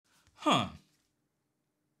Huh.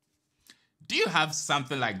 Do you have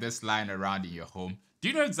something like this lying around in your home? Do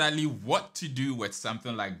you know exactly what to do with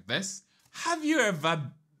something like this? Have you ever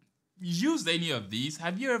used any of these?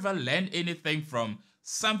 Have you ever learned anything from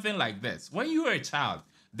something like this? When you were a child,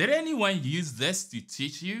 did anyone use this to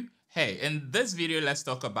teach you? Hey, in this video, let's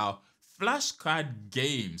talk about flashcard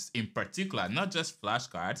games in particular, not just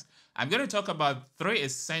flashcards. I'm going to talk about 3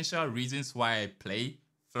 essential reasons why I play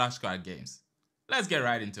flashcard games. Let's get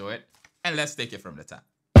right into it, and let's take it from the top.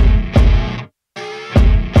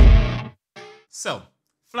 So,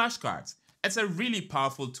 flashcards. It's a really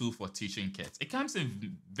powerful tool for teaching kids. It comes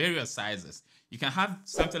in various sizes. You can have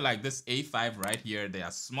something like this A5 right here. There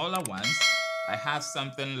are smaller ones. I have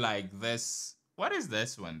something like this. What is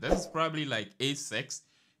this one? This is probably like A6.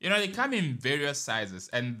 You know, they come in various sizes,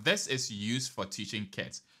 and this is used for teaching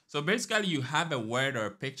kids. So basically, you have a word or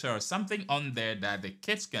a picture or something on there that the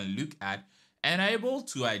kids can look at and are able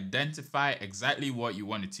to identify exactly what you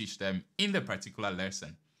want to teach them in the particular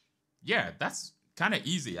lesson. Yeah, that's kind of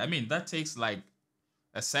easy. I mean, that takes like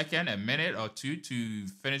a second, a minute or two to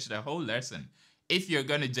finish the whole lesson. If you're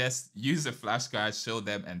going to just use a flashcard, show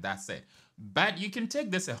them, and that's it. But you can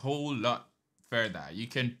take this a whole lot further. You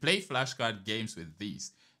can play flashcard games with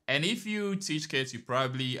these. And if you teach kids, you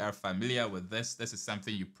probably are familiar with this. This is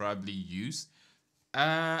something you probably use.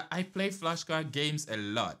 I play flashcard games a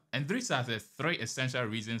lot. And these are the 3 essential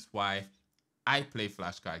reasons why I play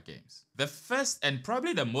flashcard games. The first and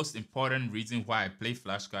probably the most important reason why I play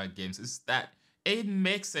flashcard games is that it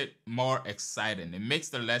makes it more exciting. It makes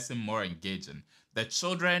the lesson more engaging. The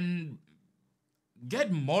children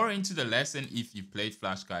get more into the lesson if you play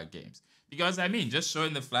flashcard games. Because I mean, just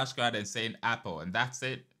showing the flashcard and saying apple and that's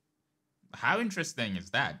it. How interesting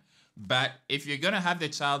is that? But if you're going to have the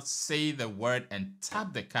child say the word and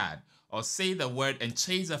tap the card, or say the word and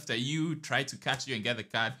chase after you, try to catch you and get the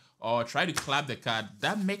card, or try to clap the card,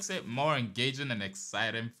 that makes it more engaging and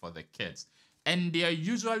exciting for the kids. And they are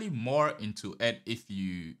usually more into it if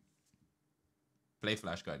you play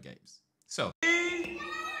flashcard games. So,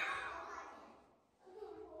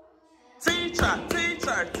 teacher.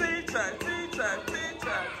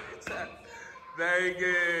 Very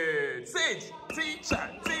good. Sage, teacher.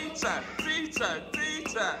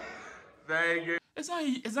 Very good.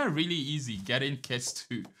 It's not really easy getting kids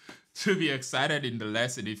to be excited in the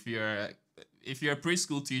lesson. If you're a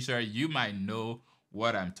preschool teacher, you might know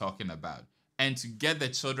what I'm talking about. And to get the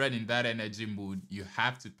children in that energy mood, you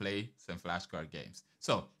have to play some flashcard games.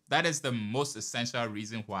 So that is the most essential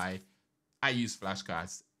reason why I use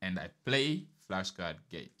flashcards and I play flashcard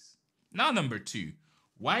games. Now, number 2,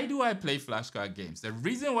 why do I play flashcard games? The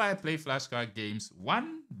reason why I play flashcard games,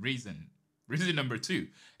 reason number 2,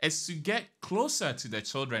 is to get closer to the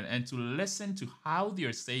children and to listen to how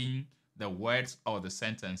they're saying the words or the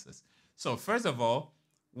sentences. So first of all,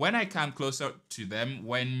 when I come closer to them,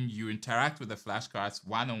 when you interact with the flashcards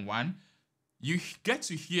one-on-one, you get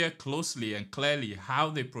to hear closely and clearly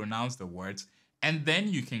how they pronounce the words, and then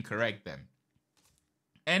you can correct them.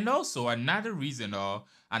 And also another reason or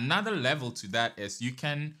another level to that is you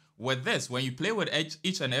can, with this, when you play with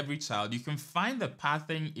each and every child, you can find the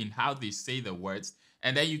pattern in how they say the words,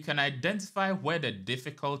 and then you can identify where the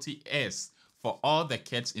difficulty is for all the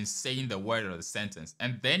kids in saying the word or the sentence,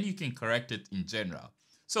 and then you can correct it in general.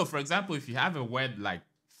 So for example, if you have a word like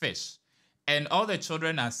fish, and all the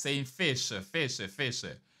children are saying fish,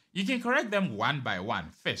 you can correct them one by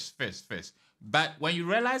one, fish. But when you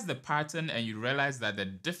realize the pattern and you realize that the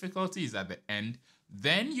difficulty is at the end,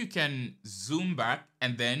 then you can zoom back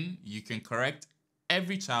and then you can correct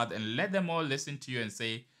every child and let them all listen to you and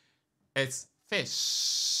say, it's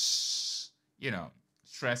fish. You know,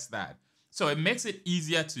 stress that. So it makes it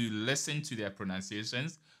easier to listen to their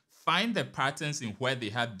pronunciations, find the patterns in where they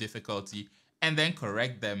have difficulty, and then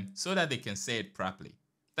correct them so that they can say it properly.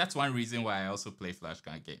 That's one reason why I also play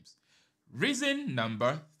flashcard games. Reason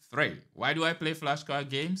number 3. Why do I play flashcard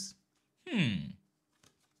games?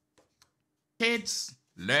 Kids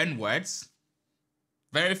learn words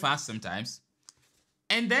very fast sometimes,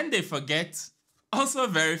 and then they forget also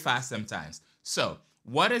very fast sometimes. So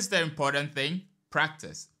what is the important thing?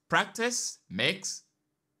 Practice. Practice makes,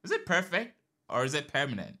 is it perfect or is it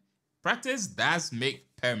permanent? Practice does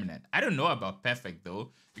make permanent. I don't know about perfect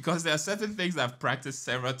though, because there are certain things I've practiced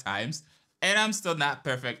several times and I'm still not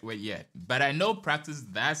perfect with yet. But I know practice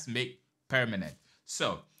does make permanent.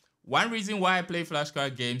 So one reason why I play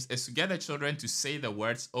flashcard games is to get the children to say the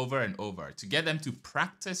words over and over, to get them to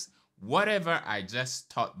practice whatever I just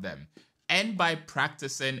taught them. And by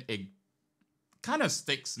practicing, it kind of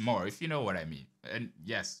sticks more, if you know what I mean. And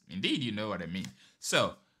yes, indeed, you know what I mean.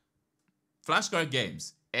 So flashcard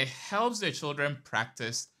games, It helps the children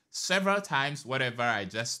practice several times whatever I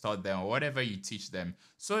just taught them or whatever you teach them,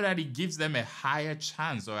 so that it gives them a higher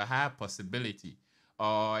chance or a higher possibility,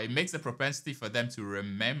 or it makes the propensity for them to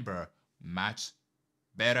remember much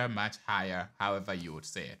better, much higher, however you would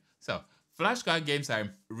say it. So flashcard games are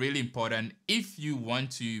really important if you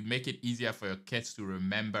want to make it easier for your kids to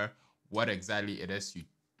remember what exactly it is you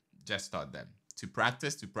just taught them. To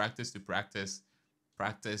practice, to practice, to practice.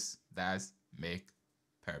 Practice does make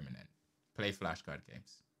permanent. Play flashcard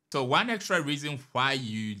games. So one extra reason why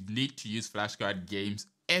you need to use flashcard games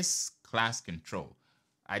is class control.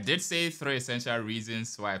 I did say 3 essential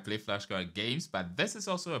reasons why I play flashcard games, but this is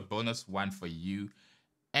also a bonus one for you.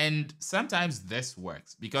 And sometimes this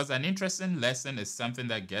works because an interesting lesson is something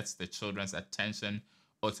that gets the children's attention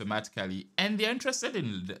automatically, and they're interested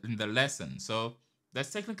in the lesson. So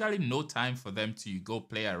there's technically no time for them to go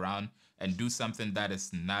play around and do something that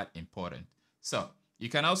is not important. So you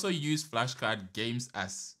can also use flashcard games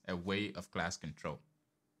as a way of class control,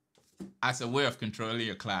 as a way of controlling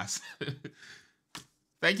your class.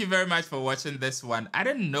 Thank you very much for watching this one. I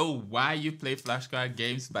don't know why you play flashcard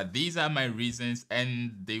games, but these are my reasons,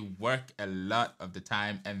 and they work a lot of the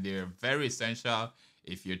time, and they're very essential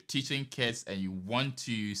if you're teaching kids and you want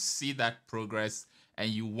to see that progress and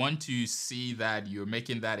you want to see that you're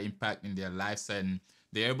making that impact in their lives and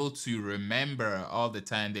they're able to remember all the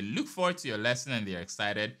time. They look forward to your lesson and they're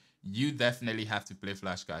excited. You definitely have to play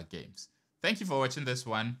flashcard games. Thank you for watching this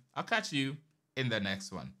one. I'll catch you in the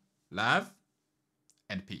next one. Love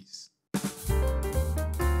and peace.